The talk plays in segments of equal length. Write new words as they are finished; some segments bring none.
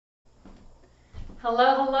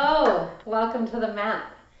Hello, hello. Welcome to the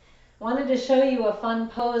mat. Wanted to show you a fun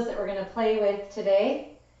pose that we're going to play with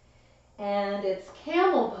today. And it's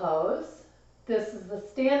camel pose. This is the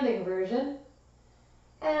standing version.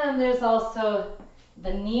 And there's also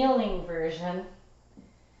the kneeling version.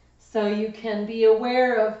 So you can be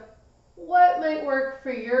aware of what might work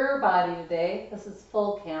for your body today. This is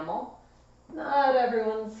full camel. Not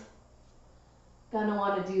everyone's going to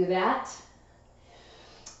want to do that.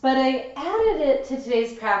 But I added it to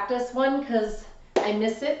today's practice, one, because I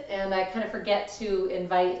miss it and I kind of forget to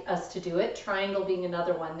invite us to do it, triangle being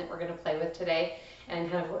another one that we're going to play with today and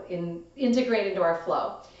kind of integrate into our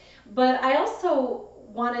flow. But I also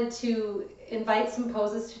wanted to invite some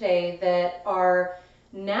poses today that are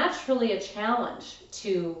naturally a challenge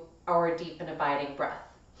to our deep and abiding breath.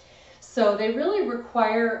 So they really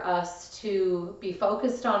require us to be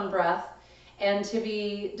focused on breath and to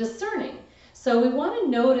be discerning. So we want to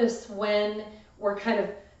notice when we're kind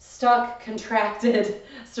of stuck, contracted,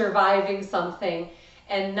 surviving something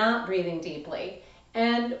and not breathing deeply.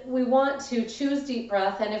 And we want to choose deep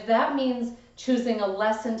breath, and if that means choosing a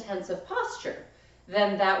less intensive posture,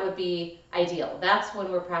 then that would be ideal. That's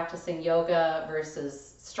when we're practicing yoga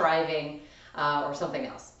versus striving or something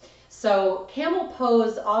else. So camel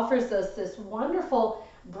pose offers us this wonderful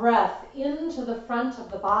breath into the front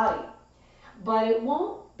of the body, but it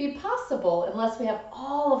won't be possible unless we have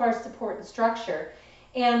all of our support and structure,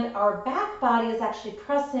 and our back body is actually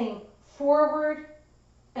pressing forward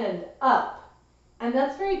and up. And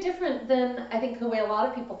that's very different than I think the way a lot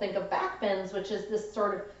of people think of back bends, which is this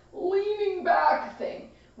sort of leaning back thing,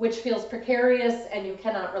 which feels precarious and you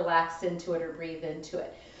cannot relax into it or breathe into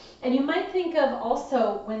it. And you might think of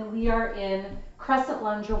also when we are in crescent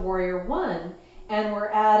lunge or warrior one and we're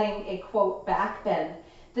adding a quote back bend,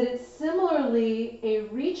 that it's similarly a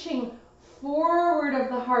reaching forward of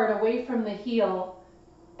the heart away from the heel,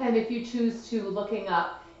 and if you choose to, looking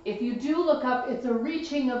up. If you do look up, it's a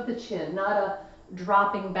reaching of the chin, not a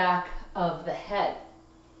dropping back of the head.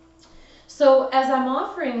 So as I'm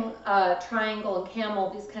offering triangle and camel,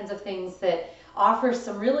 these kinds of things that offer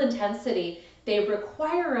some real intensity, they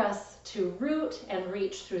require us to root and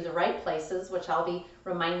reach through the right places, which I'll be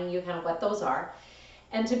reminding you kind of what those are,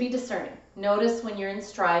 and to be discerning. Notice when you're in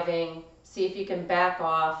striving, see if you can back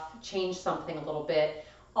off, change something a little bit.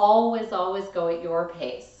 Always, always go at your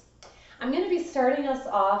pace. I'm going to be starting us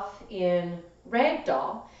off in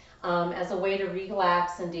ragdoll as a way to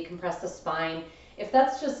relax and decompress the spine. If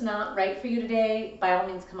that's just not right for you today, by all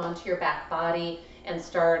means come onto your back body and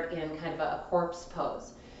start in kind of a corpse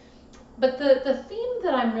pose. But the theme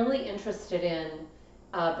that I'm really interested in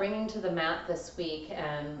bringing to the mat this week,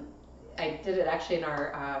 and I did it actually in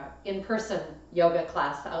our in-person yoga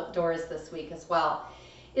class outdoors this week as well,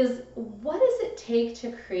 is what does it take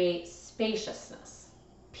to create spaciousness,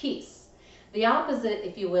 peace, the opposite,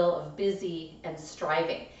 if you will, of busy and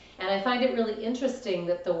striving. And I find it really interesting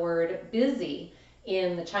that the word busy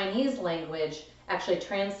in the Chinese language actually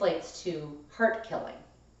translates to heart killing.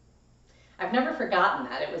 I've never forgotten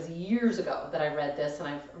that. It was years ago that I read this, and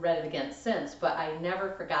I've read it again since, but I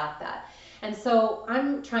never forgot that. And so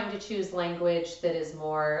I'm trying to choose language that is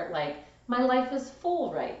more like, my life is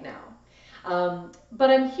full right now. But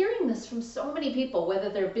I'm hearing this from so many people, whether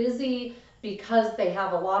they're busy because they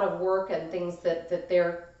have a lot of work and things that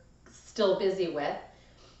they're still busy with,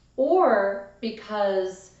 or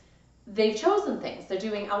because they've chosen things. They're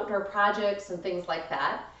doing outdoor projects and things like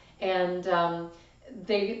that. And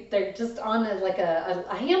they're just on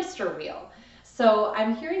a hamster wheel. So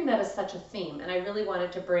I'm hearing that as such a theme, and I really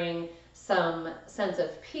wanted to bring some sense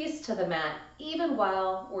of peace to the mat even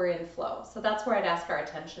while we're in flow. So that's where I'd ask our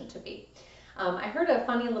attention to be. I heard a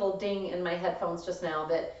funny little ding in my headphones just now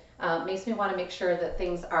that makes me want to make sure that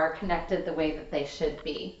things are connected the way that they should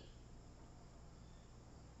be.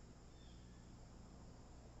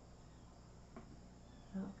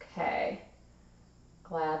 Okay,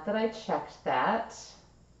 glad that I checked that.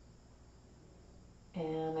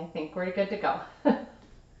 And I think we're good to go.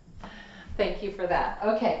 Thank you for that.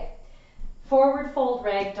 Okay, forward fold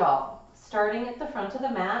ragdoll. Starting at the front of the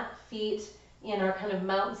mat, feet in our kind of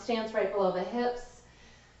mountain stance right below the hips.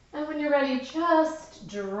 And when you're ready, just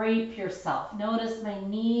drape yourself. Notice my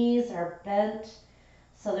knees are bent,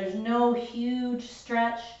 so there's no huge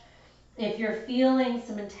stretch. If you're feeling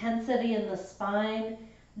some intensity in the spine,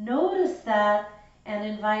 notice that and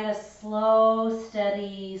invite a slow,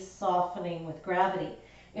 steady softening with gravity.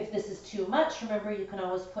 If this is too much, remember you can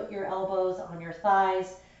always put your elbows on your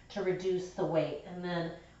thighs to reduce the weight. And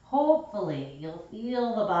then hopefully you'll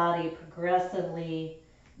feel the body progressively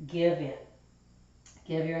give in.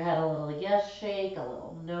 Give your head a little yes shake, a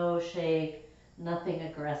little no shake, nothing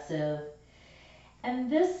aggressive.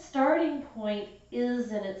 And this starting point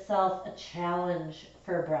is in itself a challenge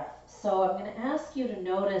for breath. So I'm going to ask you to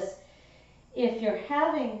notice if you're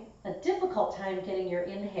having a difficult time getting your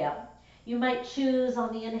inhale. You might choose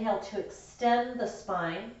on the inhale to extend the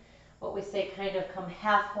spine, what we say kind of come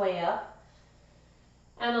halfway up,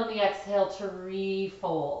 and on the exhale to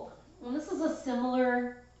refold. And this is a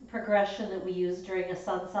similar progression that we use during a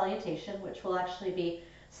sun salutation, which we'll actually be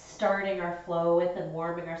starting our flow with and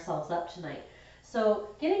warming ourselves up tonight. So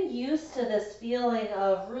getting used to this feeling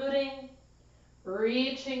of rooting,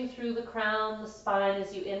 reaching through the crown, the spine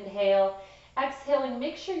as you inhale. Exhaling,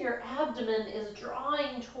 make sure your abdomen is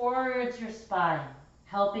drawing towards your spine,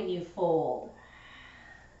 helping you fold.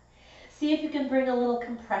 See if you can bring a little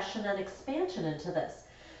compression and expansion into this.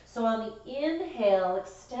 So on the inhale,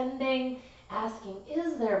 extending, asking,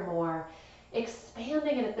 is there more?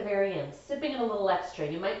 Expanding it at the very end, sipping it a little extra.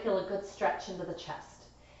 You might feel a good stretch into the chest.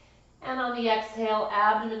 And on the exhale,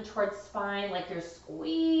 abdomen towards spine, like you're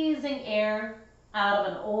squeezing air out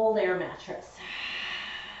of an old air mattress.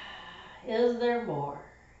 Is there more?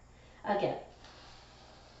 Again.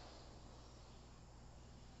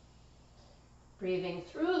 Breathing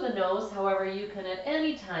through the nose, however, you can at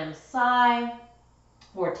any time sigh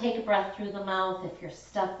or take a breath through the mouth if you're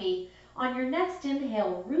stuffy. On your next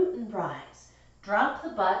inhale, root and rise. Drop the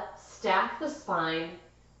butt, stack the spine,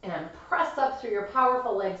 and press up through your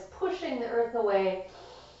powerful legs, pushing the earth away.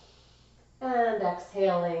 And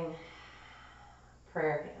exhaling,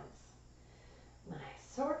 prayer hands.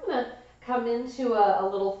 Nice. So we're going to come into a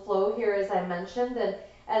little flow here, as I mentioned. And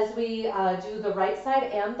as we do the right side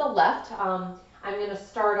and the left, I'm going to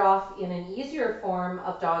start off in an easier form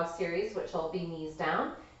of dog series, which will be knees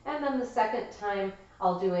down. And then the second time,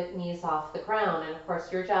 I'll do it knees off the ground. And of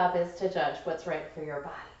course, your job is to judge what's right for your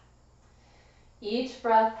body. Each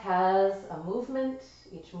breath has a movement.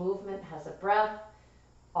 Each movement has a breath.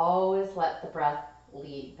 Always let the breath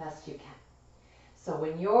lead best you can. So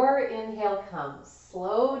when your inhale comes,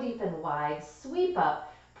 slow, deep, and wide, sweep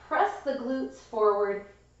up, press the glutes forward.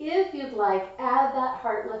 If you'd like, add that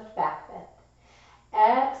heart lift back bend.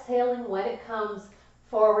 Exhaling when it comes,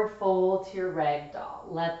 forward fold to your ragdoll.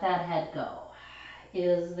 Let that head go.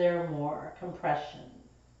 Is there more compression?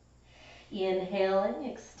 Inhaling,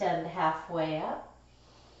 extend halfway up.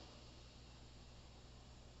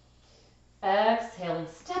 Exhaling,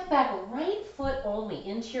 step back right foot only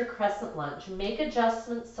into your crescent lunge. Make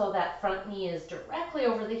adjustments so that front knee is directly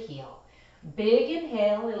over the heel. Big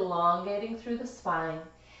inhale, elongating through the spine.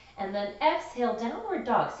 And then exhale, downward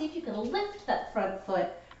dog. See if you can lift that front foot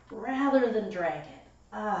rather than drag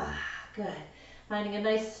it. Good. Finding a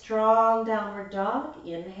nice strong downward dog.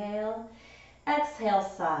 Inhale. Exhale,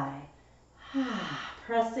 sigh.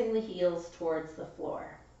 Pressing the heels towards the floor.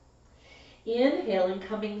 Inhaling,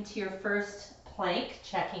 coming to your first plank,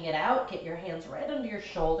 checking it out. Get your hands right under your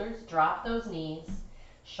shoulders. Drop those knees.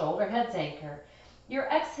 Shoulder heads anchor. Your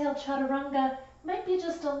exhale, chaturanga, might be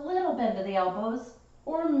just a little bend to the elbows,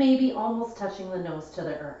 or maybe almost touching the nose to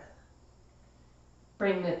the earth.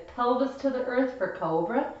 Bring the pelvis to the earth for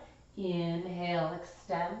cobra. Inhale,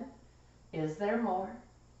 extend. Is there more?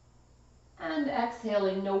 And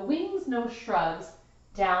exhaling, no wings, no shrugs,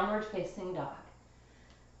 downward facing dog.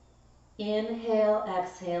 Inhale,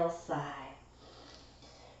 exhale, sigh.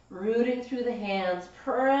 Rooting through the hands,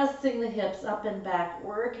 pressing the hips up and back,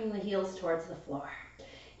 working the heels towards the floor.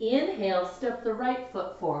 Inhale, step the right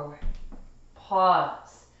foot forward.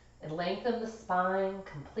 Pause and lengthen the spine,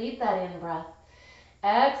 complete that in-breath.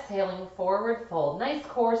 Exhaling, forward fold. Nice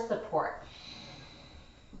core support.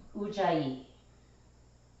 Ujjayi.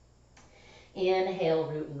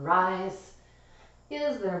 Inhale, root and rise.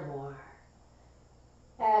 Is there more?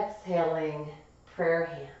 Exhaling, prayer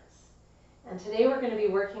hands. And today we're going to be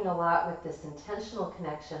working a lot with this intentional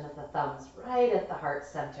connection of the thumbs right at the heart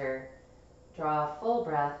center. Draw a full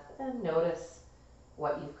breath and notice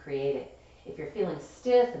what you've created. If you're feeling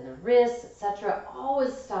stiff in the wrists, etc.,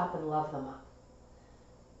 always stop and love them up.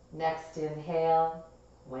 Next inhale.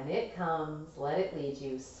 When it comes, let it lead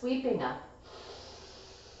you, sweeping up.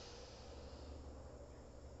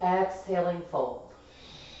 Exhaling, fold.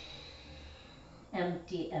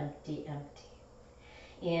 Empty, empty, empty.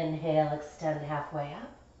 Inhale, extend halfway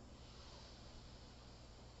up.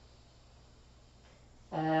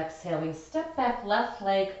 Exhaling, step back, left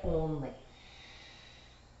leg only.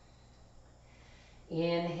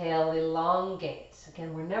 Inhale, elongate.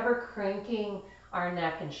 Again, we're never cranking our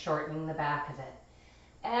neck and shortening the back of it.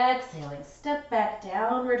 Exhaling, step back,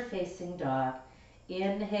 downward facing dog.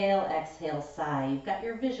 Inhale, exhale, sigh. You've got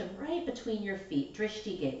your vision right between your feet,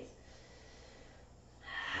 drishti gaze.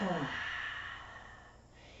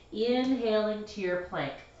 Inhaling to your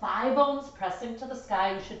plank. Thigh bones pressing to the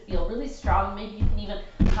sky. You should feel really strong. Maybe you can even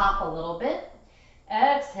hop a little bit.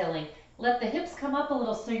 Exhaling. Let the hips come up a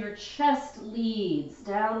little so your chest leads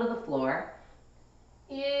down to the floor.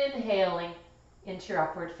 Inhaling into your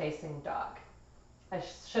upward facing dog. I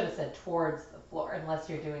should have said towards the floor unless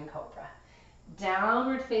you're doing cobra.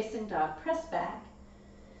 Downward facing dog. Press back.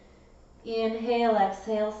 Inhale,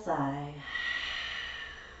 exhale, sigh.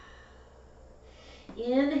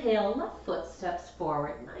 Inhale, left foot steps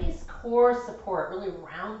forward. Nice core support, really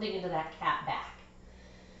rounding into that cat back.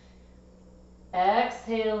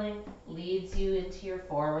 Exhaling leads you into your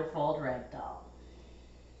forward fold ragdoll.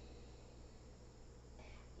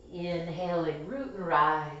 Inhaling, root and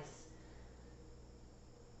rise.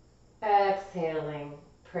 Exhaling,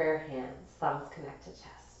 prayer hands, thumbs connect to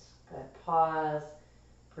chest. Good. Pause,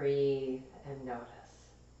 breathe, and notice.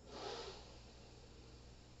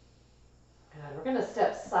 Good. We're going to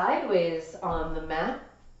step sideways on the mat,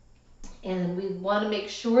 and we want to make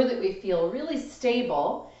sure that we feel really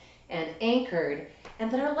stable and anchored,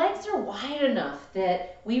 and that our legs are wide enough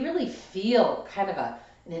that we really feel kind of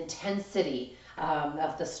an intensity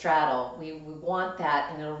of the straddle. We want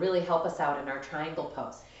that, and it'll really help us out in our triangle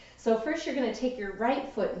pose. So first you're going to take your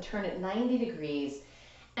right foot and turn it 90 degrees,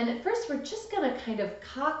 and at first we're just going to kind of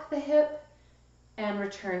cock the hip and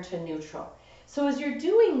return to neutral. So as you're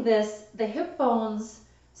doing this, the hip bones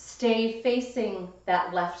stay facing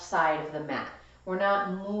that left side of the mat. We're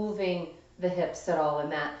not moving the hips at all in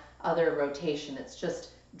that other rotation. It's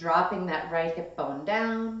just dropping that right hip bone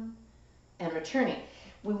down and returning.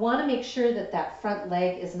 We want to make sure that that front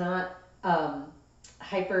leg is not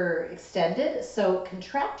hyper extended. So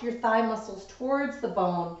contract your thigh muscles towards the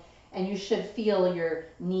bone, and you should feel your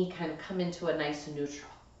knee kind of come into a nice neutral.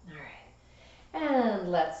 All right.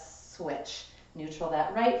 And let's switch. Neutral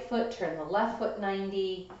that right foot, turn the left foot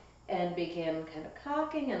 90, and begin kind of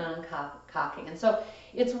cocking and uncocking. And so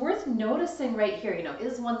it's worth noticing right here, you know,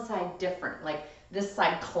 is one side different? Like this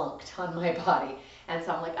side clunked on my body. And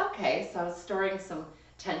so I'm like, okay, so I was storing some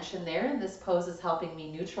tension there, and this pose is helping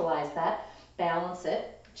me neutralize that, balance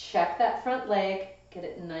it, check that front leg, get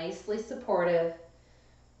it nicely supportive,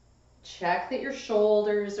 check that your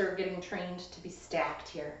shoulders are getting trained to be stacked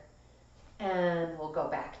here, and we'll go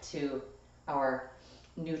back to our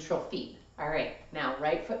neutral feet. All right, now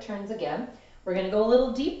right foot turns again. We're going to go a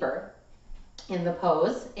little deeper in the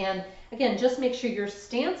pose, and again, just make sure your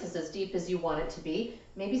stance is as deep as you want it to be.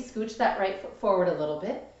 Maybe scooch that right foot forward a little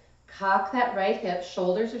bit, cock that right hip,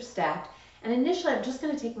 shoulders are stacked, and initially I'm just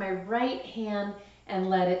going to take my right hand and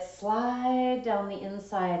let it slide down the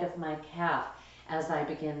inside of my calf as I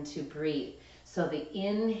begin to breathe. So the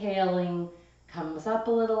inhaling comes up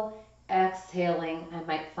a little, exhaling, I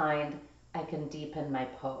might find I can deepen my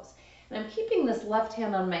pose. And I'm keeping this left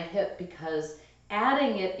hand on my hip because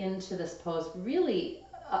adding it into this pose really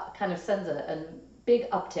kind of sends a big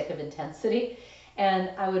uptick of intensity.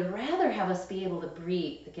 And I would rather have us be able to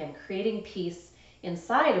breathe, again, creating peace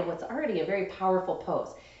inside of what's already a very powerful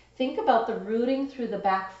pose. Think about the rooting through the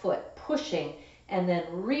back foot, pushing, and then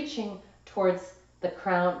reaching towards the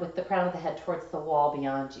crown, with the crown of the head towards the wall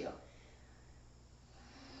beyond you.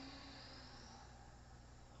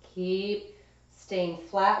 Keep staying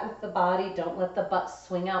flat with the body. Don't let the butt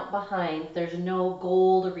swing out behind. There's no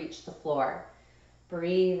goal to reach the floor.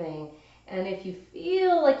 Breathing. And if you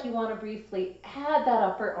feel like you want to briefly add that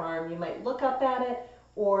upper arm, you might look up at it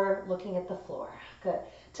or looking at the floor. Good.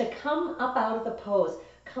 To come up out of the pose,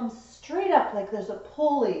 come straight up like there's a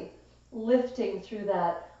pulley lifting through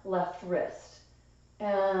that left wrist.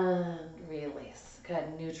 And release.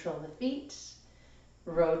 Good. Neutral the feet.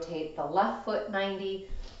 Rotate the left foot 90.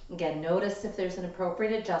 Again, notice if there's an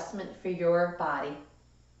appropriate adjustment for your body.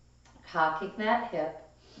 Cocking that hip.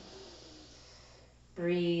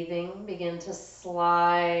 Breathing. Begin to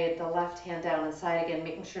slide the left hand down inside again,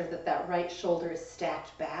 making sure that that right shoulder is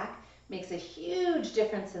stacked back. Makes a huge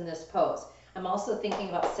difference in this pose. I'm also thinking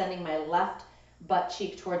about sending my left butt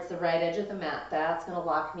cheek towards the right edge of the mat. That's going to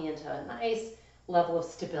lock me into a nice level of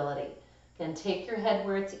stability. Then take your head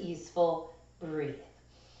where it's easeful. Breathe.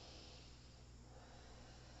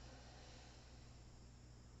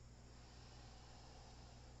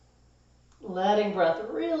 Letting breath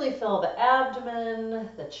really fill the abdomen,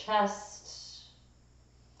 the chest.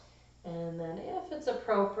 And then if it's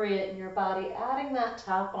appropriate in your body, adding that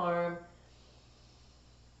top arm.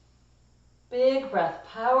 Big breath,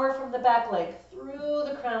 power from the back leg through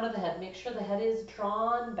the crown of the head. Make sure the head is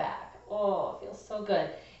drawn back. Oh, it feels so good.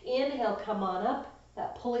 Inhale, come on up.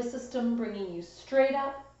 That pulley system bringing you straight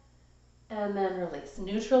up. And then release.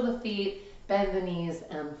 Neutral the feet, bend the knees,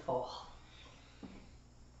 and fold.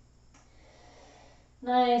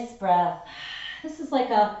 Nice breath. This is like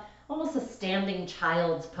almost a standing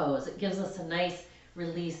child's pose. It gives us a nice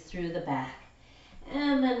release through the back.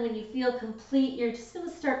 And then when you feel complete, you're just going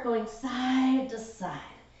to start going side to side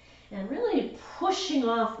and really pushing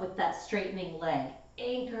off with that straightening leg,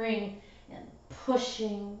 anchoring and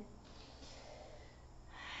pushing.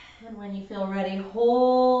 And when you feel ready,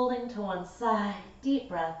 holding to one side, deep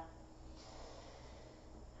breath.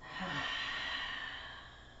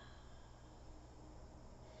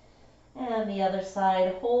 And the other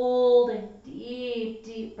side, holding deep,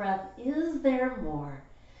 deep breath. Is there more?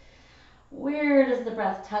 Where does the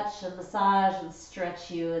breath touch and massage and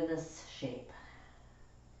stretch you in this shape?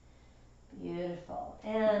 Beautiful.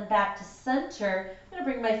 And back to center. I'm going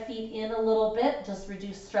to bring my feet in a little bit, just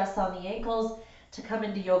reduce stress on the ankles to come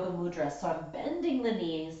into yoga mudra. So I'm bending the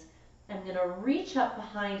knees. I'm going to reach up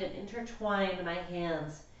behind and intertwine my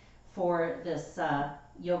hands for this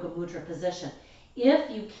yoga mudra position.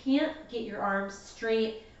 If you can't get your arms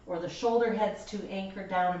straight or the shoulder heads too anchored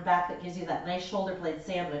down and back, that gives you that nice shoulder blade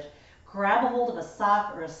sandwich, grab a hold of a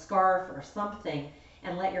sock or a scarf or something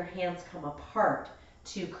and let your hands come apart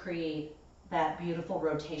to create that beautiful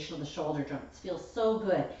rotation of the shoulder joints. Feels so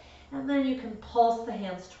good. And then you can pulse the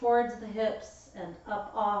hands towards the hips and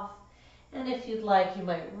up off. And if you'd like, you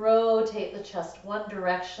might rotate the chest one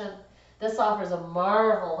direction. This offers a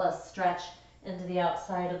marvelous stretch into the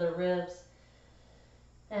outside of the ribs,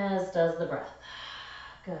 as does the breath.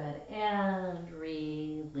 Good. And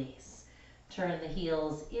release. Turn the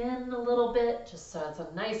heels in a little bit, just so it's a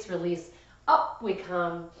nice release. Up we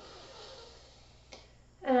come.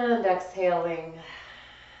 And exhaling,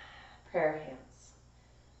 prayer hands.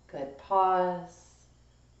 Good. Pause,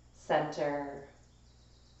 center,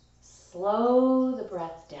 slow the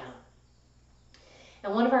breath down.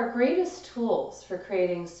 And one of our greatest tools for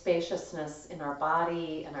creating spaciousness in our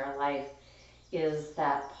body and our life is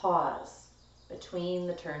that pause between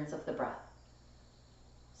the turns of the breath.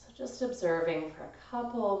 So just observing for a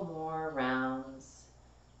couple more rounds,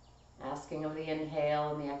 asking of the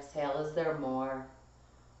inhale and the exhale, is there more?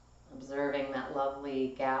 Observing that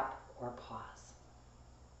lovely gap or pause.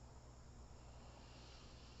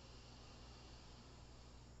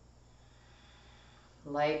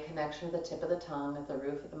 Light connection with the tip of the tongue at the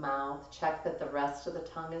roof of the mouth. Check that the rest of the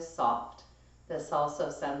tongue is soft. This also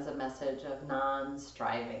sends a message of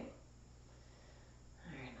non-striving.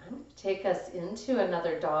 All right, I'm going to take us into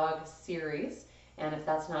another dog series. And if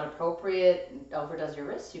that's not appropriate, overdoes your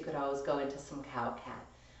wrist, you could always go into some cow-cat.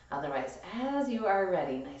 Otherwise, as you are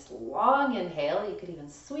ready, nice long inhale. You could even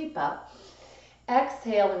sweep up.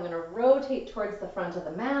 Exhale, I'm going to rotate towards the front of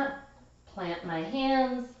the mat, plant my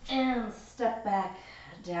hands, and step back,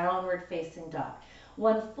 downward facing dog.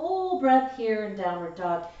 One full breath here in downward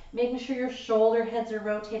dog, making sure your shoulder heads are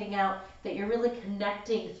rotating out, that you're really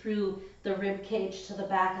connecting through the rib cage to the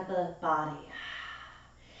back of the body.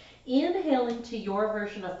 Inhaling to your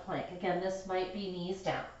version of plank. Again, this might be knees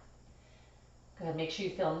down. Good. Make sure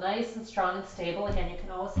you feel nice and strong and stable. Again, you can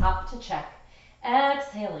always hop to check.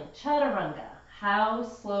 Exhaling, chaturanga. How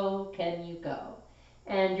slow can you go?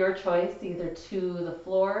 And your choice, either to the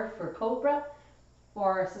floor for cobra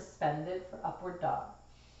or suspended for upward dog.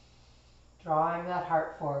 Drawing that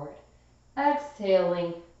heart forward.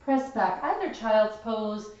 Exhaling, press back, either child's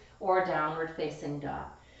pose or downward facing dog.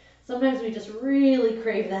 Sometimes we just really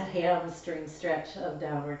crave that hamstring stretch of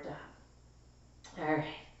downward dog. All right.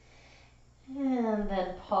 And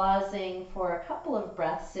then pausing for a couple of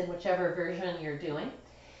breaths in whichever version you're doing.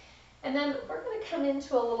 And then we're going to come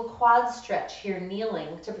into a little quad stretch here,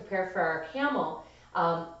 kneeling, to prepare for our camel.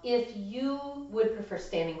 If you would prefer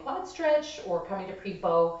standing quad stretch or coming to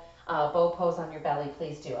pre-bow bow pose on your belly,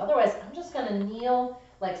 please do. Otherwise, I'm just going to kneel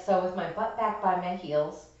like so with my butt back by my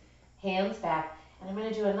heels, hands back, and I'm going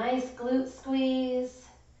to do a nice glute squeeze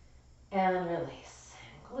and release.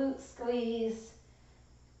 Glute squeeze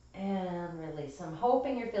and release. I'm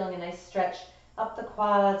hoping you're feeling a nice stretch up the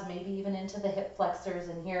quads, maybe even into the hip flexors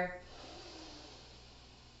in here.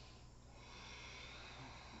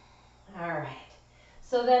 All right.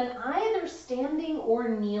 So then either standing or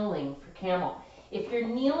kneeling for camel. If you're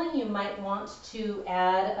kneeling, you might want to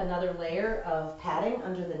add another layer of padding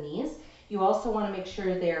under the knees. You also want to make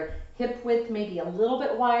sure their hip width may be a little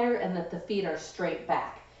bit wider and that the feet are straight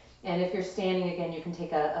back. And if you're standing, again, you can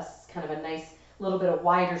take a kind of a nice little bit of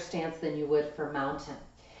wider stance than you would for mountain.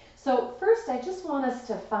 So first, I just want us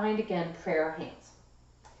to find, again, prayer hands.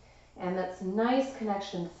 And that's nice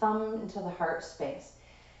connection, thumb into the heart space.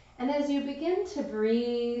 And as you begin to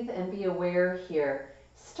breathe and be aware here,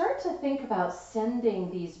 start to think about sending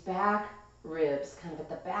these back ribs, kind of at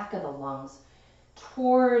the back of the lungs,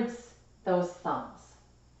 towards those thumbs.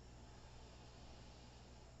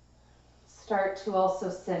 start to also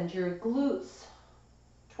send your glutes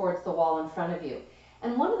towards the wall in front of you.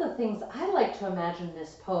 And one of the things I like to imagine in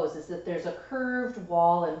this pose is that there's a curved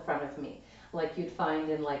wall in front of me, like you'd find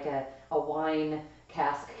in like a wine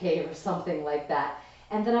cask cave or something like that.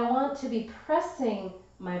 And then I want to be pressing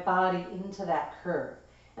my body into that curve.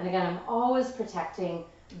 And again, I'm always protecting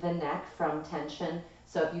the neck from tension.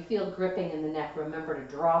 So if you feel gripping in the neck, remember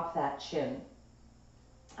to drop that chin.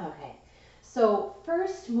 Okay, so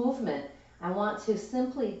first movement, I want to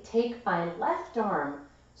simply take my left arm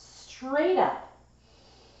straight up,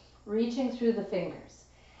 reaching through the fingers.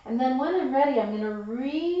 And then when I'm ready, I'm going to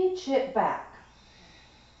reach it back.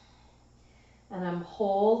 And I'm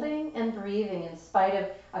holding and breathing in spite of,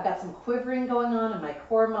 I've got some quivering going on in my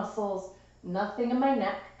core muscles, nothing in my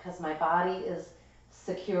neck because my body is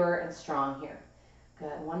secure and strong here.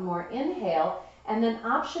 Good, one more inhale. And then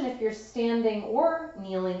option if you're standing or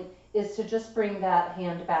kneeling is to just bring that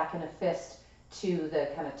hand back in a fist to the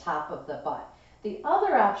kind of top of the butt. The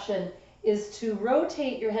other option is to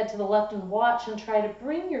rotate your head to the left and watch and try to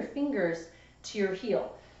bring your fingers to your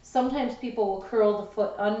heel. Sometimes people will curl the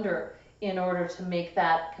foot under in order to make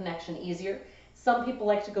that connection easier. Some people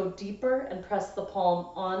like to go deeper and press the palm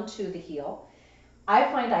onto the heel.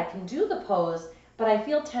 I find I can do the pose, but I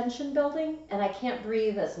feel tension building and I can't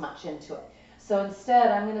breathe as much into it. So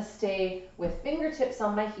instead, I'm going to stay with fingertips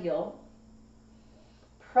on my heel,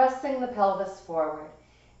 pressing the pelvis forward.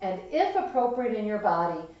 And if appropriate in your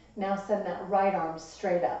body, now send that right arm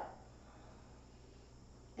straight up.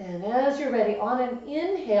 And as you're ready, on an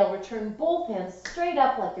inhale, return both hands straight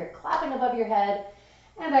up like you're clapping above your head.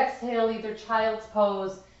 And exhale, either child's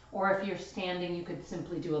pose, or if you're standing, you could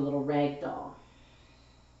simply do a little ragdoll.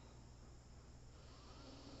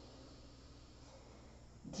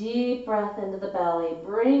 Deep breath into the belly,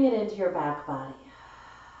 bring it into your back body.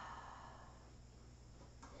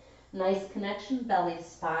 Nice connection, belly to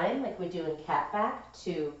spine, like we do in cat back,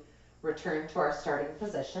 to return to our starting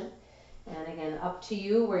position. And again, up to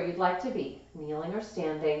you where you'd like to be, kneeling or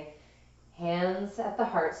standing. Hands at the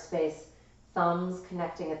heart space, thumbs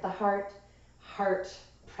connecting at the heart, heart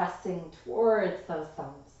pressing towards those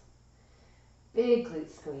thumbs. Big glute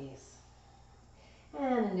squeeze.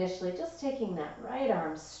 And initially, just taking that right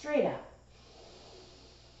arm straight up.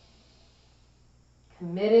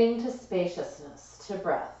 Committing to spaciousness, to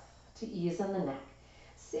breath, to ease in the neck.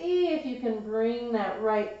 See if you can bring that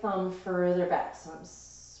right thumb further back. So I'm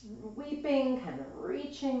sweeping, kind of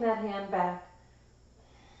reaching that hand back.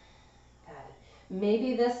 Got it.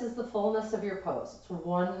 Maybe this is the fullness of your pose. It's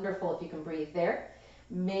wonderful if you can breathe there.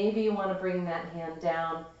 Maybe you want to bring that hand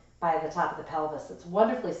down by the top of the pelvis. It's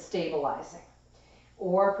wonderfully stabilizing.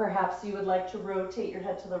 Or perhaps you would like to rotate your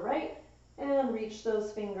head to the right and reach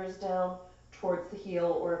those fingers down towards the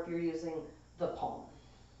heel, or if you're using the palm.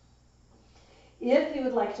 If you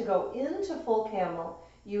would like to go into full camel,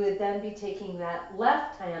 you would then be taking that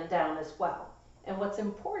left hand down as well. And what's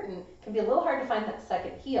important, can be a little hard to find that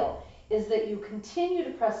second heel, is that you continue to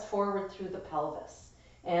press forward through the pelvis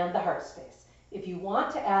and the heart space. If you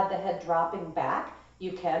want to add the head dropping back,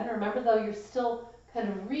 you can. Remember though, you're still kind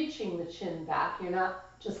of reaching the chin back. You're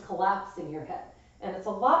not just collapsing your head. And it's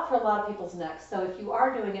a lot for a lot of people's necks. So if you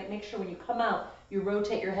are doing it, make sure when you come out, you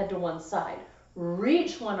rotate your head to one side.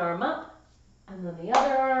 Reach one arm up, and then the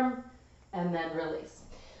other arm, and then release.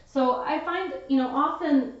 So I find,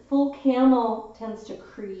 often full camel tends to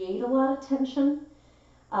create a lot of tension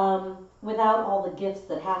without all the gifts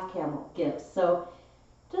that half camel gives. So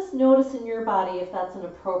just notice in your body if that's an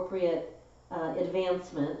appropriate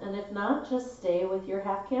advancement, and if not, just stay with your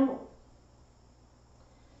half camel.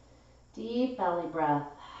 Deep belly breath.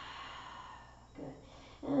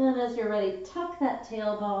 Good. And as you're ready, tuck that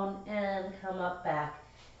tailbone and come up back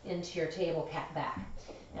into your table cat back.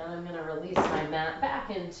 And I'm going to release my mat back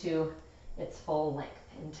into its full length.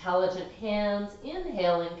 Intelligent hands,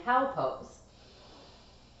 inhaling cow pose.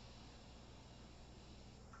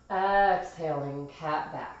 Exhaling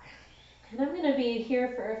cat back. And I'm going to be here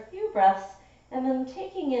for a few breaths and then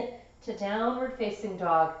taking it to downward facing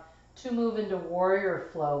dog to move into warrior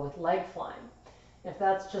flow with leg flying. If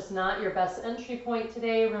that's just not your best entry point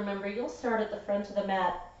today, remember you'll start at the front of the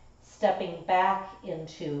mat, stepping back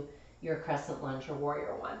into your crescent lunge or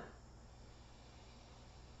warrior one.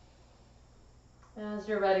 As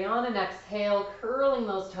you're ready, on an exhale, curling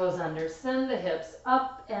those toes under, send the hips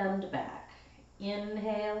up and back.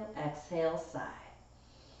 Inhale, exhale, sigh.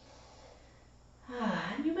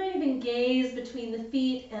 You might even gaze between the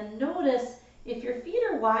feet and notice if your feet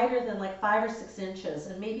are wider than like 5 or 6 inches,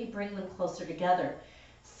 and maybe bring them closer together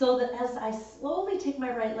so that as I slowly take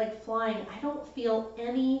my right leg flying, I don't feel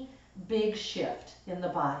any big shift in the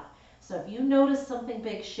body. So if you notice something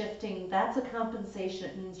big shifting, that's a compensation.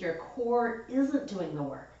 It means your core isn't doing the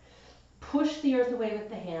work. Push the earth away with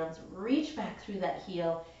the hands, reach back through that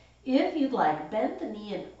heel. If you'd like, bend the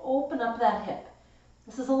knee and open up that hip.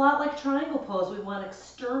 This is a lot like triangle pose. We want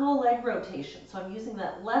external leg rotation. So I'm using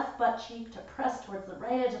that left butt cheek to press towards the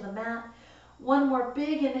right edge of the mat. One more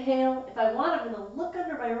big inhale. If I want, I'm going to look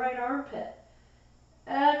under my right armpit.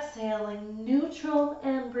 Exhaling, neutral,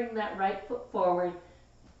 and bring that right foot forward.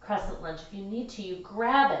 Crescent lunge. If you need to, you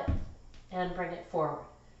grab it and bring it forward.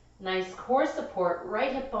 Nice core support.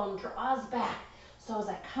 Right hip bone draws back. So as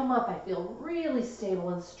I come up, I feel really stable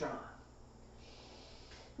and strong.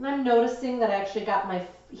 And I'm noticing that I actually got my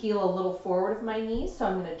heel a little forward of my knee, so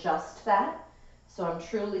I'm going to adjust that so I'm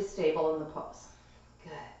truly stable in the pose.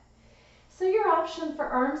 Good. So your option for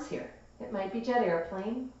arms here, it might be jet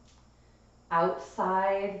airplane,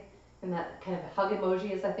 outside, and that kind of hug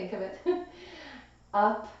emoji as I think of it,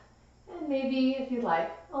 up, and maybe if you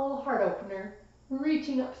like, a little heart opener,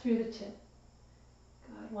 reaching up through the chin.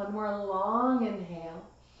 Good. One more long inhale.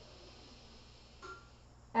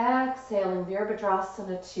 Exhaling,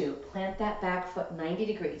 Virabhadrasana 2. Plant that back foot 90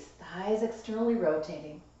 degrees, thighs externally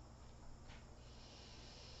rotating.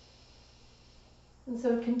 And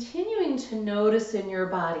so continuing to notice in your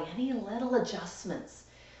body any little adjustments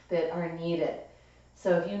that are needed.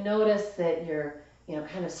 So if you notice that you're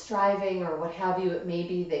kind of striving or what have you, it may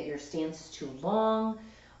be that your stance is too long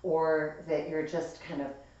or that you're just kind of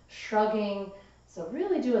shrugging. So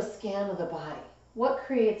really do a scan of the body. What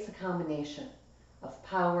creates a combination of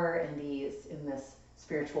power and ease in this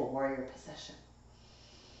spiritual warrior position?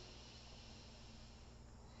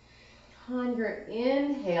 On your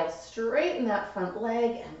inhale, straighten that front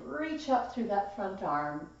leg and reach up through that front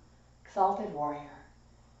arm. Exalted warrior.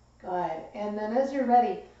 Good. And then as you're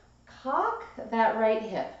ready, cock that right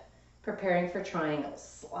hip, preparing for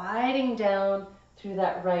triangles. Sliding down through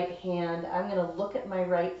that right hand. I'm going to look at my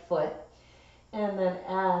right foot and then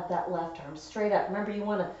add that left arm straight up. Remember, you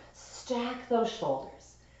want to stack those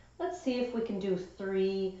shoulders. Let's see if we can do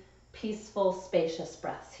 3 peaceful, spacious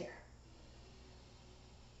breaths here.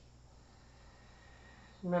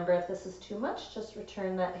 Remember, if this is too much, just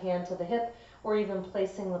return that hand to the hip, or even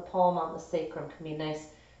placing the palm on the sacrum can be nice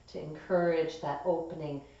to encourage that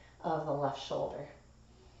opening of the left shoulder.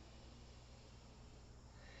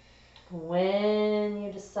 When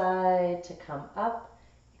you decide to come up,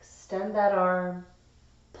 extend that arm.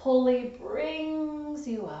 Pulley brings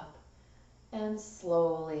you up, and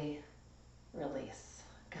slowly release.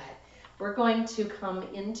 Good. We're going to come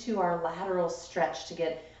into our lateral stretch to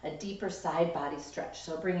get a deeper side body stretch.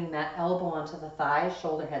 So bringing that elbow onto the thigh,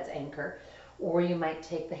 shoulder heads anchor, or you might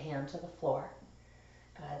take the hand to the floor.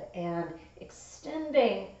 Good. And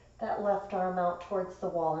extending that left arm out towards the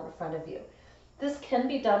wall in front of you. This can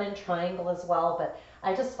be done in triangle as well, but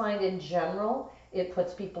I just find in general it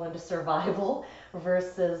puts people into survival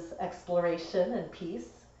versus exploration and peace.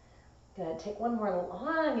 Good. Take one more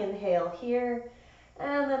long inhale here.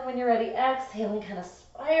 And then when you're ready, exhaling, kind of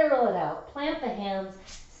spiral it out. Plant the hands,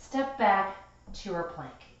 step back to your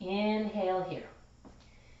plank. Inhale here.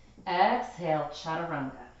 Exhale,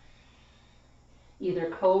 chaturanga. Either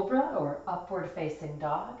cobra or upward facing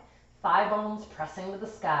dog. Thigh bones pressing to the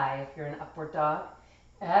sky if you're an upward dog.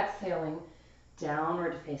 Exhaling,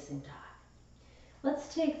 downward facing dog.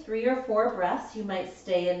 Let's take 3 or 4 breaths. You might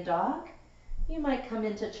stay in dog. You might come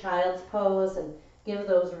into child's pose and give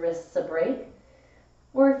those wrists a break.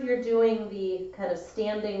 Or if you're doing the kind of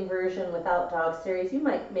standing version without dog series, you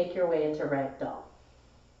might make your way into ragdoll.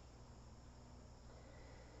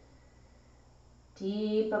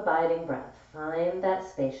 Deep abiding breath. Find that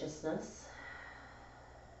spaciousness.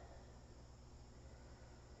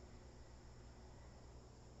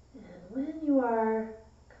 And when you are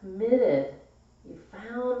committed, you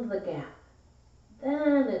found the gap,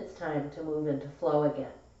 then it's time to move into flow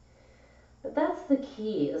again. But that's the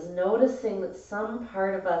key, is noticing that some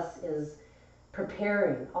part of us is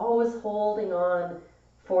preparing, always holding on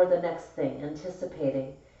for the next thing,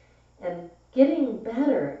 anticipating, and getting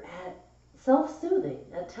better at self-soothing,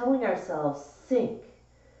 at telling ourselves, sink,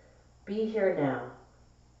 be here now,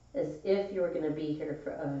 as if you were going to be here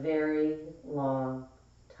for a very long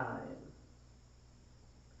time.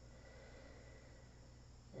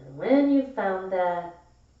 And when you've found that,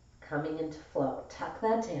 coming into flow, tuck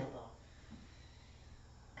that tailbone.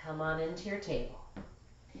 Come on into your table.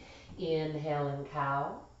 Inhale in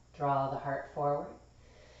cow, draw the heart forward.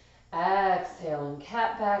 Exhale and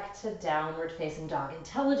cat back to downward facing dog.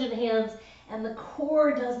 Intelligent hands, and the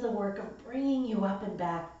core does the work of bringing you up and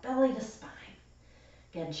back, belly to spine.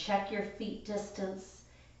 Again, check your feet distance.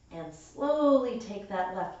 And slowly take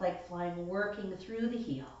that left leg flying, working through the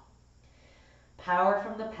heel. Power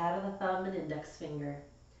from the pad of the thumb and index finger.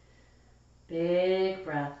 Big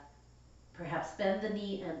breath. Perhaps bend the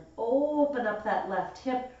knee and open up that left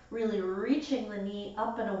hip, really reaching the knee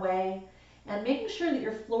up and away, and making sure that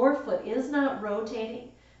your floor foot is not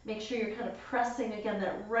rotating. Make sure you're kind of pressing, again,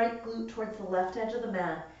 that right glute towards the left edge of the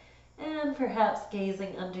mat, and perhaps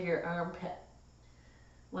gazing under your armpit.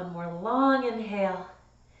 One more long inhale.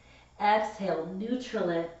 Exhale, neutral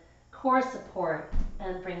it, core support,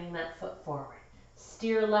 and bringing that foot forward.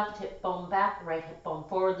 Steer left hip bone back, right hip bone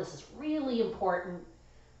forward. This is really important.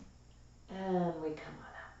 And we come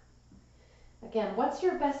on up. Again, what's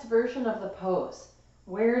your best version of the pose?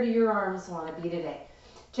 Where do your arms want to be today?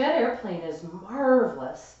 Jet airplane is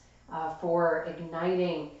marvelous for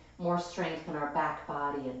igniting more strength in our back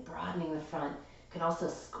body and broadening the front. You can also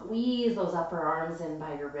squeeze those upper arms in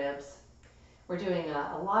by your ribs. We're doing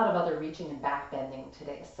a lot of other reaching and back bending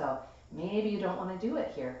today, so maybe you don't want to do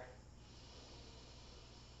it here.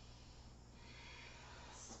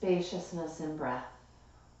 Spaciousness in breath,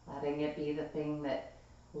 letting it be the thing that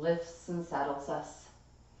lifts and settles us.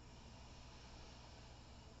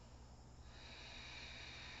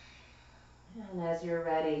 And as you're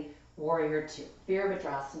ready, warrior two,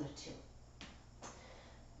 Virabhadrasana 2.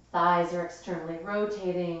 Thighs are externally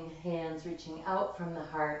rotating, hands reaching out from the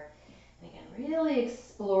heart. And again, really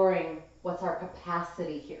exploring what's our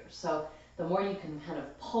capacity here. So the more you can kind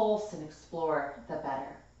of pulse and explore, the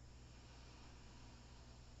better.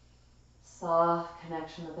 Soft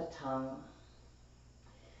connection of the tongue.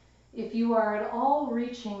 If you are at all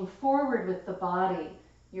reaching forward with the body,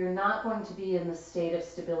 you're not going to be in the state of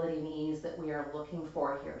stability and ease that we are looking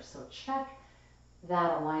for here. So check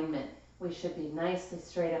that alignment. We should be nicely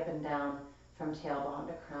straight up and down from tailbone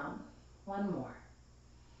to crown. One more.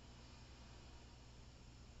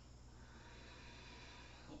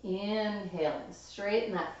 Inhaling,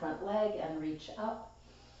 straighten that front leg and reach up.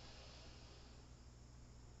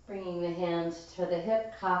 Bringing the hands to the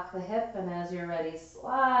hip, cock the hip, and as you're ready,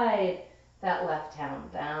 slide that left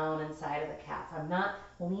hand down inside of the calf. I'm not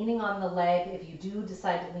leaning on the leg. If you do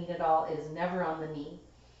decide to lean at all, it is never on the knee.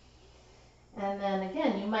 And then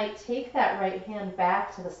again, you might take that right hand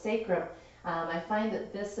back to the sacrum. I find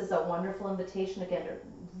that this is a wonderful invitation, again, to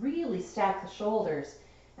really stack the shoulders.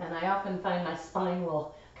 And I often find my spine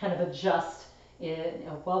will kind of adjust in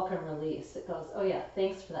a welcome release. It goes, oh yeah,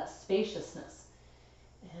 thanks for that spaciousness.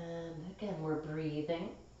 And again, we're breathing.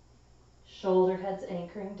 Shoulder heads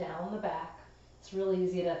anchoring down the back. It's really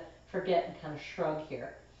easy to forget and kind of shrug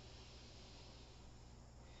here.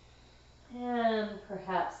 And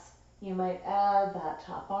perhaps you might add that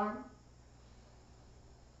top arm.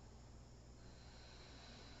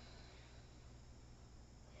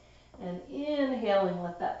 And inhaling,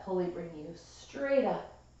 let that pulley bring you straight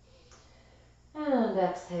up. And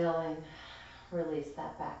exhaling, release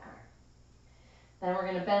that back arm. Then we're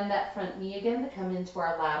going to bend that front knee again to come into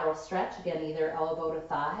our lateral stretch. Again, either elbow to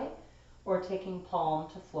thigh or taking palm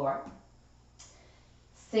to floor.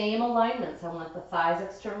 Same alignments. I want the thighs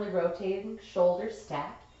externally rotating, shoulders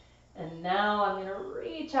stacked. And now I'm going to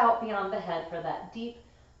reach out beyond the head for that deep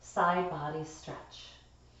side body stretch.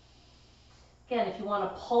 Again, if you want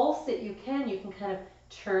to pulse it, you can kind of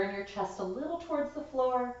turn your chest a little towards the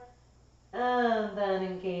floor and then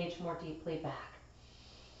engage more deeply back.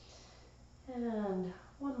 And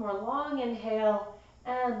one more long inhale,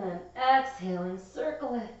 and then exhaling,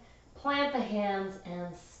 circle it, plant the hands, and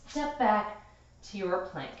step back to your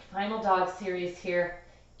plank. Final dog series here.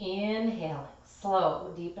 Inhaling,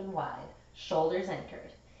 slow, deep and wide, shoulders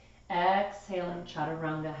anchored. Exhaling,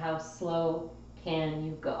 chaturanga. How slow can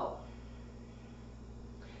you go?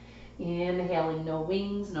 Inhaling, no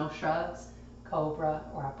wings, no shrugs, cobra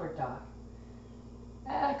or upward dog.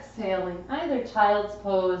 Exhaling, either child's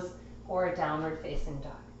pose or a downward facing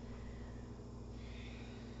dog.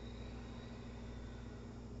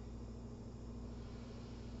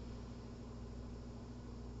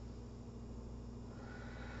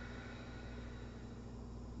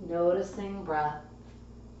 Noticing breath,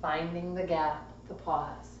 finding the gap, the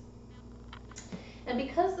pause. And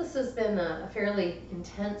because this has been a fairly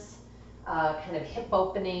intense kind of hip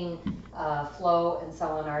opening flow and so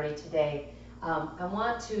on already today, I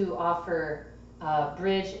want to offer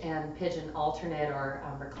bridge and pigeon alternate or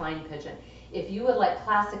reclined pigeon. If you would like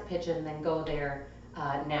classic pigeon, then go there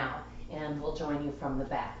now and we'll join you from the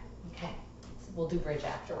back. Okay, so we'll do bridge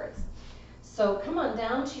afterwards. So come on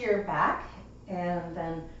down to your back and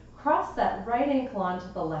then cross that right ankle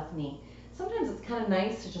onto the left knee. Sometimes it's kind of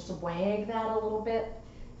nice to just wag that a little bit.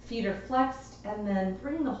 Feet are flexed, and then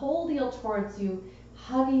bring the whole heel towards you,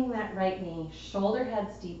 hugging that right knee, shoulder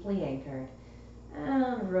heads deeply anchored,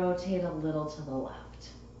 and rotate a little to the left.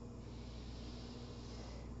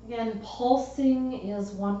 Again, pulsing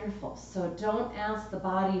is wonderful, so don't ask the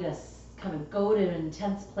body to kind of go to an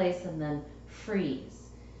intense place and then freeze.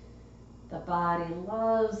 The body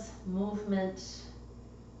loves movement,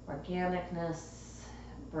 organicness,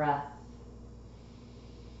 breath.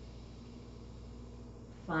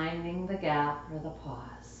 Finding the gap or the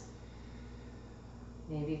pause.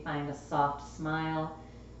 Maybe find a soft smile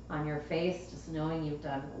on your face, just knowing you've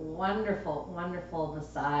done wonderful, wonderful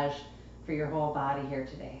massage for your whole body here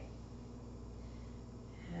today.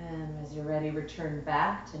 And as you're ready, return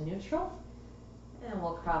back to neutral. And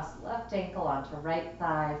we'll cross left ankle onto right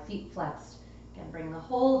thigh, feet flexed. Again, bring the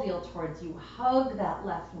whole heel towards you. Hug that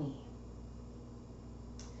left knee.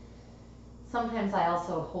 Sometimes I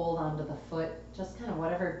also hold onto the foot, just kind of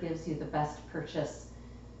whatever gives you the best purchase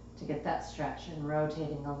to get that stretch, and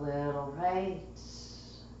rotating a little right.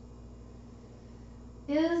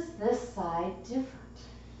 Is this side different?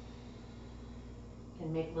 You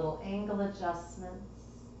can make little angle adjustments.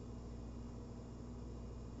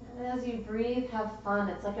 And as you breathe, have fun.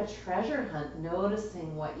 It's like a treasure hunt,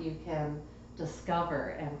 noticing what you can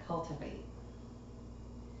discover and cultivate.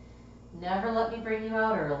 Never let me bring you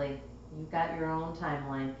out early. You've got your own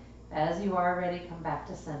timeline. As you are ready, come back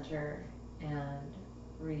to center and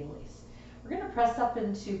release. We're going to press up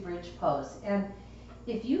into bridge pose. And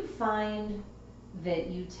if you find that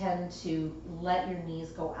you tend to let your knees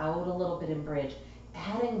go out a little bit in bridge,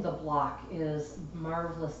 adding the block is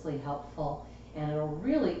marvelously helpful, and it'll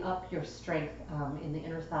really up your strength in the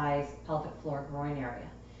inner thighs, pelvic floor, groin area.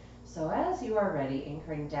 So as you are ready,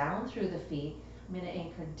 anchoring down through the feet, I'm going to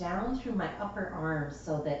anchor down through my upper arms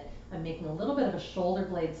so that I'm making a little bit of a shoulder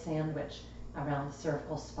blade sandwich around the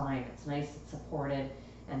cervical spine. It's nice and supported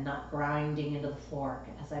and not grinding into the floor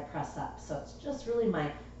as I press up. So it's just really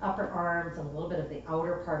my upper arms and a little bit of the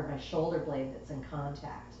outer part of my shoulder blade that's in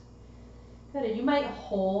contact. Good, and you might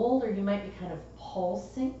hold, or you might be kind of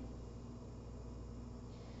pulsing.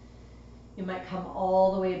 You might come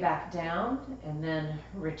all the way back down and then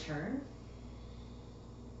return.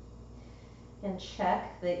 And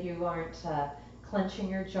check that you aren't clenching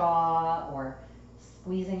your jaw or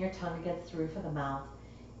squeezing your tongue to get through for the mouth.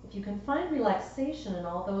 If you can find relaxation in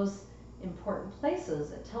all those important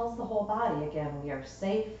places, it tells the whole body, again, we are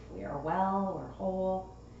safe, we are well, we're whole.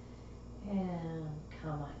 And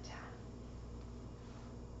come on down.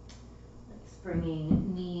 Nice,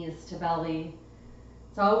 bringing knees to belly.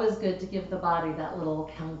 It's always good to give the body that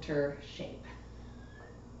little counter shape.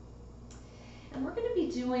 And we're going to be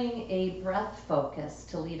doing a breath focus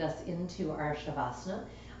to lead us into our Shavasana.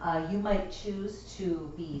 You might choose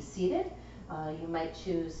to be seated. You might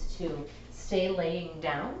choose to stay laying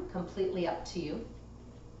down, completely up to you.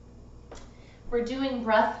 We're doing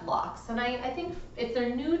breath locks, and I think if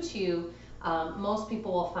they're new to you, most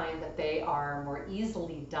people will find that they are more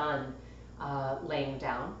easily done laying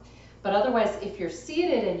down. But otherwise, if you're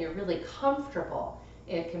seated and you're really comfortable,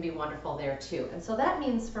 it can be wonderful there too. And so that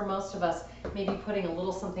means for most of us, maybe putting a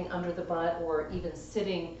little something under the butt or even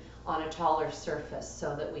sitting on a taller surface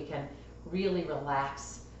so that we can really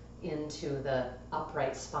relax into the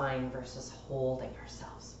upright spine versus holding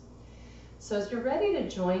ourselves. So as you're ready to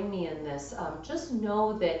join me in this, just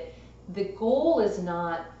know that the goal is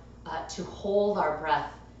not to hold our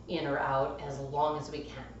breath in or out as long as we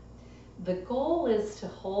can. The goal is to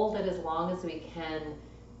hold it as long as we can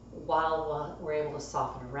while we're able to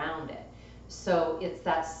soften around it. So it's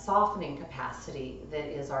that softening capacity that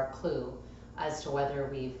is our clue as to whether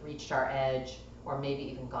we've reached our edge or maybe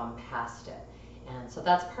even gone past it. And so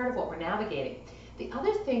that's part of what we're navigating. The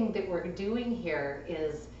other thing that we're doing here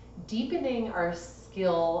is deepening our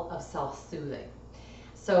skill of self-soothing.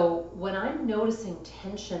 So when I'm noticing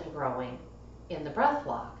tension growing in the breath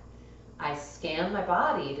lock, I scan my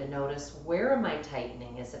body to notice, where am I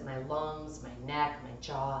tightening? Is it my lungs, my neck, my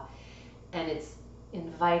jaw? And it's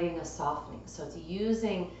inviting a softening. So it's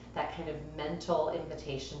using that kind of mental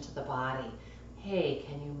invitation to the body. Hey,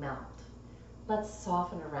 can you melt? Let's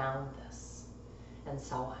soften around this, and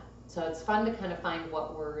so on. So it's fun to kind of find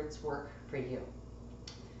what words work for you.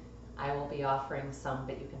 I will be offering some,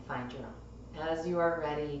 but you can find your own. As you are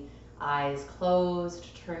ready, eyes closed,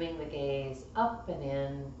 turning the gaze up and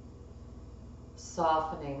in,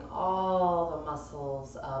 softening all the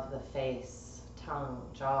muscles of the face, tongue,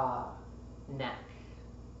 jaw, neck.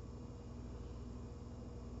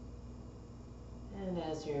 And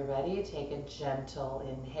as you're ready, take a gentle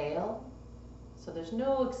inhale. So there's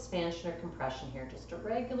no expansion or compression here, just a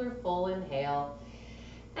regular full inhale.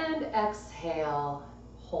 And exhale,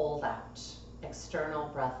 hold out. external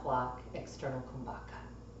breath lock, external kumbhaka.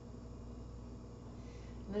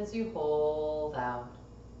 And as you hold out,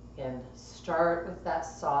 again, start with that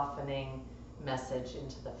softening message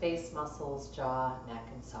into the face muscles, jaw, neck,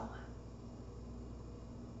 and so on.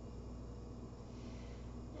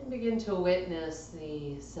 And begin to witness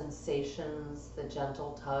the sensations, the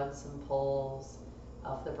gentle tugs and pulls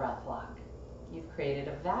of the breath lock. You've created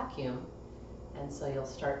a vacuum, and so you'll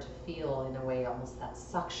start to feel, in a way, almost that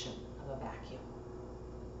suction of a vacuum.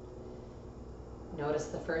 Notice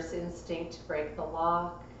the first instinct to break the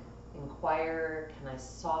lock. Inquire, can I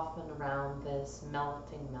soften around this?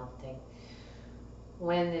 Melting, melting.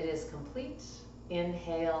 When it is complete,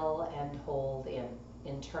 inhale and hold in,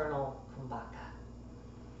 internal kumbhaka.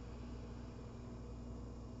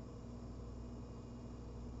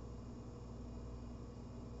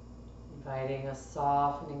 Inviting a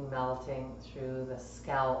softening, melting through the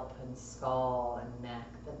scalp and skull and neck,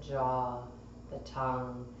 the jaw, the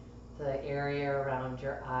tongue, the area around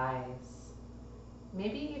your eyes.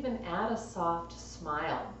 Maybe even add a soft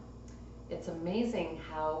smile. It's amazing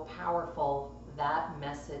how powerful that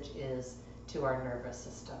message is to our nervous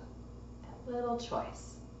system. That little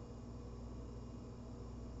choice.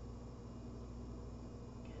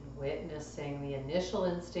 Again, witnessing the initial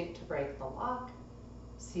instinct to break the lock.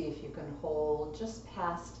 See if you can hold just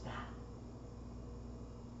past that.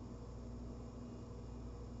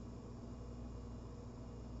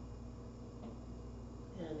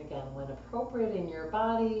 And again, when appropriate in your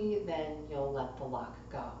body, then you'll let the lock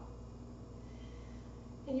go.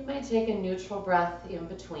 And you might take a neutral breath in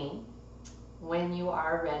between. When you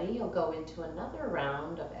are ready, you'll go into another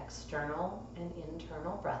round of external and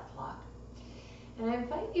internal breath lock. And I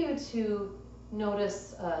invite you to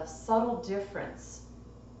notice a subtle difference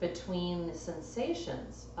between the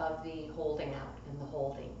sensations of the holding out and the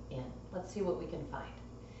holding in. Let's see what we can find.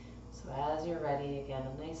 So as you're ready, again,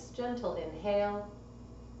 a nice gentle inhale,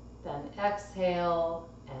 then exhale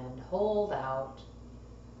and hold out.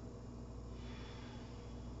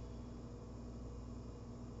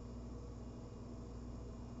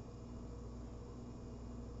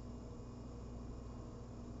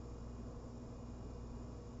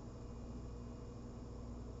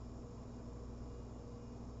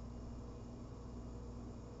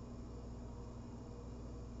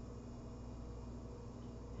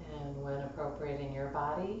 When appropriate in your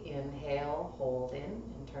body, inhale, hold in,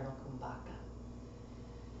 internal kumbhaka.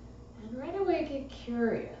 And right away get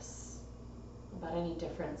curious about any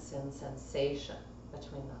difference in sensation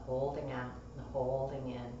between the holding out and the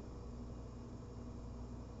holding in.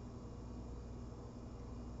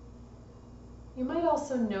 You might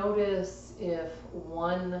also notice if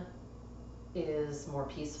one is more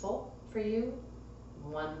peaceful for you,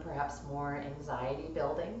 one perhaps more anxiety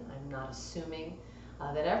building. I'm not assuming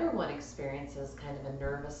that everyone experiences kind of a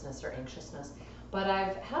nervousness or anxiousness, but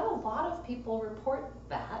I've had a lot of people report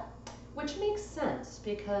that, which makes sense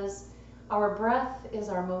because our breath is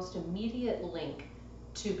our most immediate link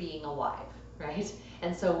to being alive, right?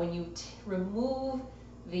 And so when you remove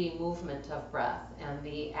the movement of breath and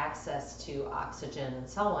the access to oxygen and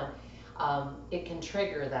so on, it can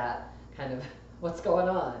trigger that kind of what's going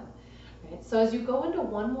on, right? So as you go into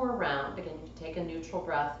one more round, again, you can take a neutral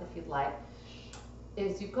breath if you'd like.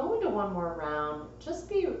 As you go into one more round, just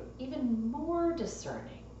be even more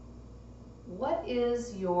discerning. What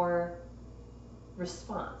is your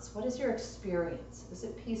response? What is your experience? Is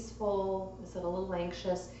it peaceful? Is it a little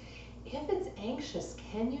anxious? If it's anxious,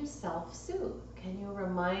 can you self-soothe? Can you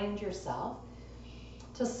remind yourself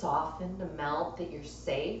to soften, to melt, that you're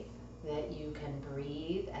safe, that you can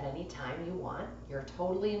breathe at any time you want? You're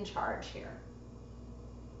totally in charge here.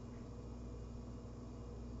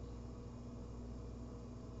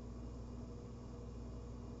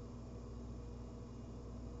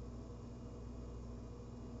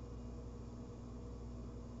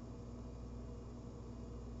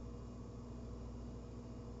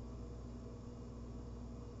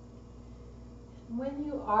 When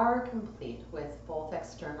you are complete with both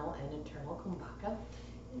external and internal kumbhaka,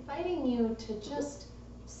 inviting you to just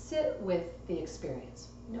sit with the experience.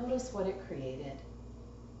 Notice what it created.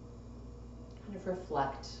 Kind of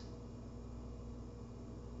reflect.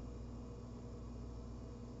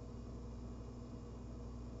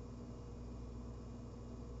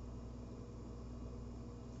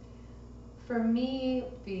 For me,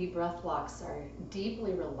 the breath locks are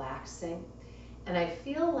deeply relaxing, and I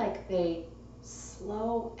feel like they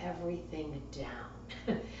slow everything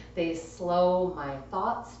down. They slow my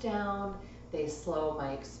thoughts down. They slow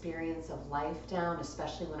my experience of life down,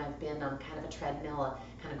 especially when I've been on kind of a treadmill,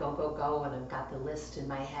 kind of go, go, go, and I've got the list in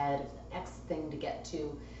my head of the next thing to get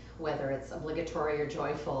to. whether it's obligatory or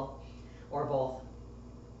joyful or both.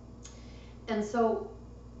 And so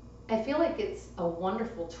I feel like it's a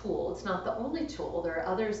wonderful tool. It's not the only tool. There are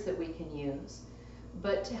others that we can use.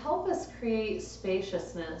 But to help us create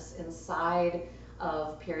spaciousness inside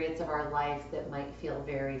of periods of our life that might feel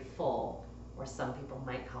very full, or some people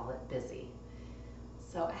might call it busy.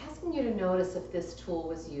 So asking you to notice if this tool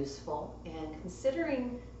was useful and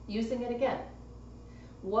considering using it again.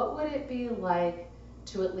 What would it be like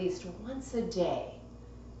to at least once a day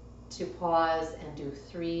to pause and do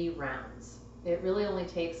 3 rounds? It really only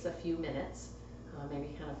takes a few minutes,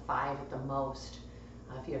 maybe kind of 5 at the most,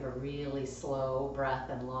 if you have a really slow breath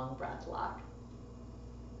and long breath lock.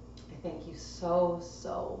 I thank you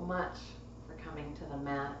so much for coming to the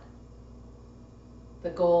mat.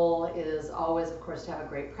 The goal is always, of course, to have a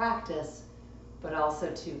great practice, but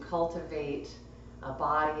also to cultivate a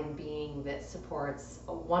body and being that supports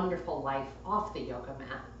a wonderful life off the yoga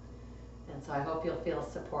mat. And so I hope you'll feel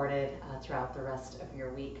supported throughout the rest of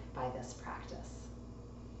your week by this practice.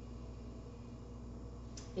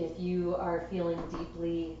 If you are feeling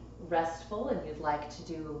deeply restful and you'd like to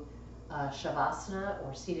do Shavasana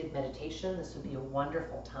or seated meditation, this would be a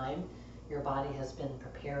wonderful time. Your body has been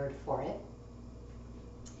prepared for it.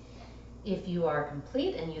 If you are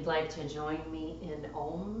complete and you'd like to join me in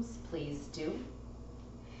Oms, please do.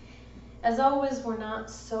 As always, we're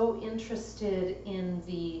not so interested in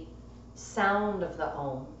the sound of the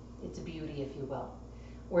Om, its beauty, if you will.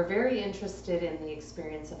 We're very interested in the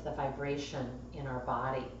experience of the vibration in our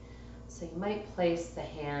body. So you might place the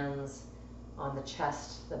hands on the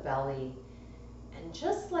chest, the belly, and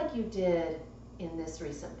just like you did in this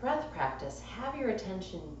recent breath practice, have your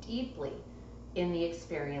attention deeply in the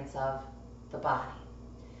experience of the body.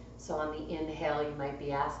 So on the inhale, you might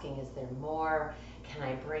be asking, is there more? Can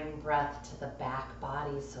I bring breath to the back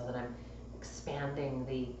body so that I'm expanding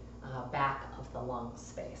the back of the lung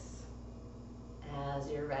space? As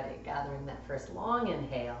you're ready, gathering that first long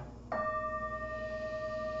inhale.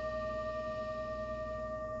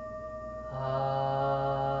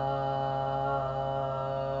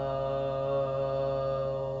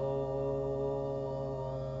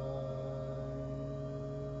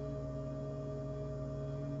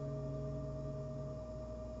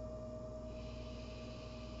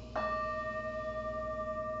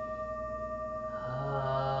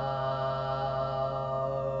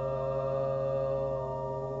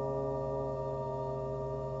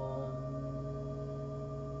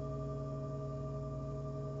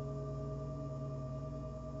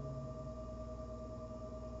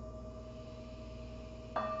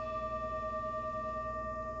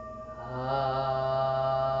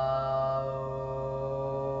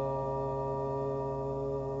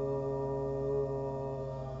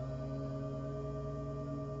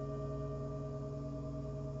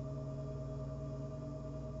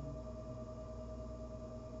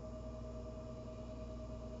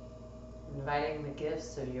 Inviting the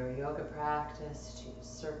gifts of your yoga practice to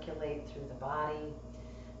circulate through the body,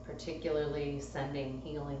 particularly sending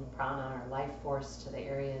healing prana or life force to the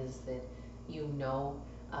areas that you know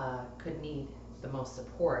could need the most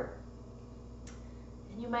support.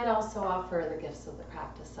 And you might also offer the gifts of the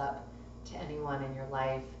practice up to anyone in your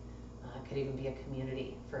life. It could even be a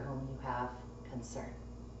community for whom you have concern.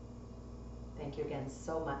 Thank you again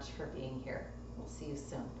so much for being here. We'll see you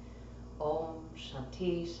soon. Om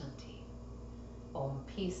Shanti Shanti. Om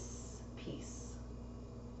Peace Peace.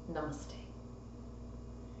 Namaste.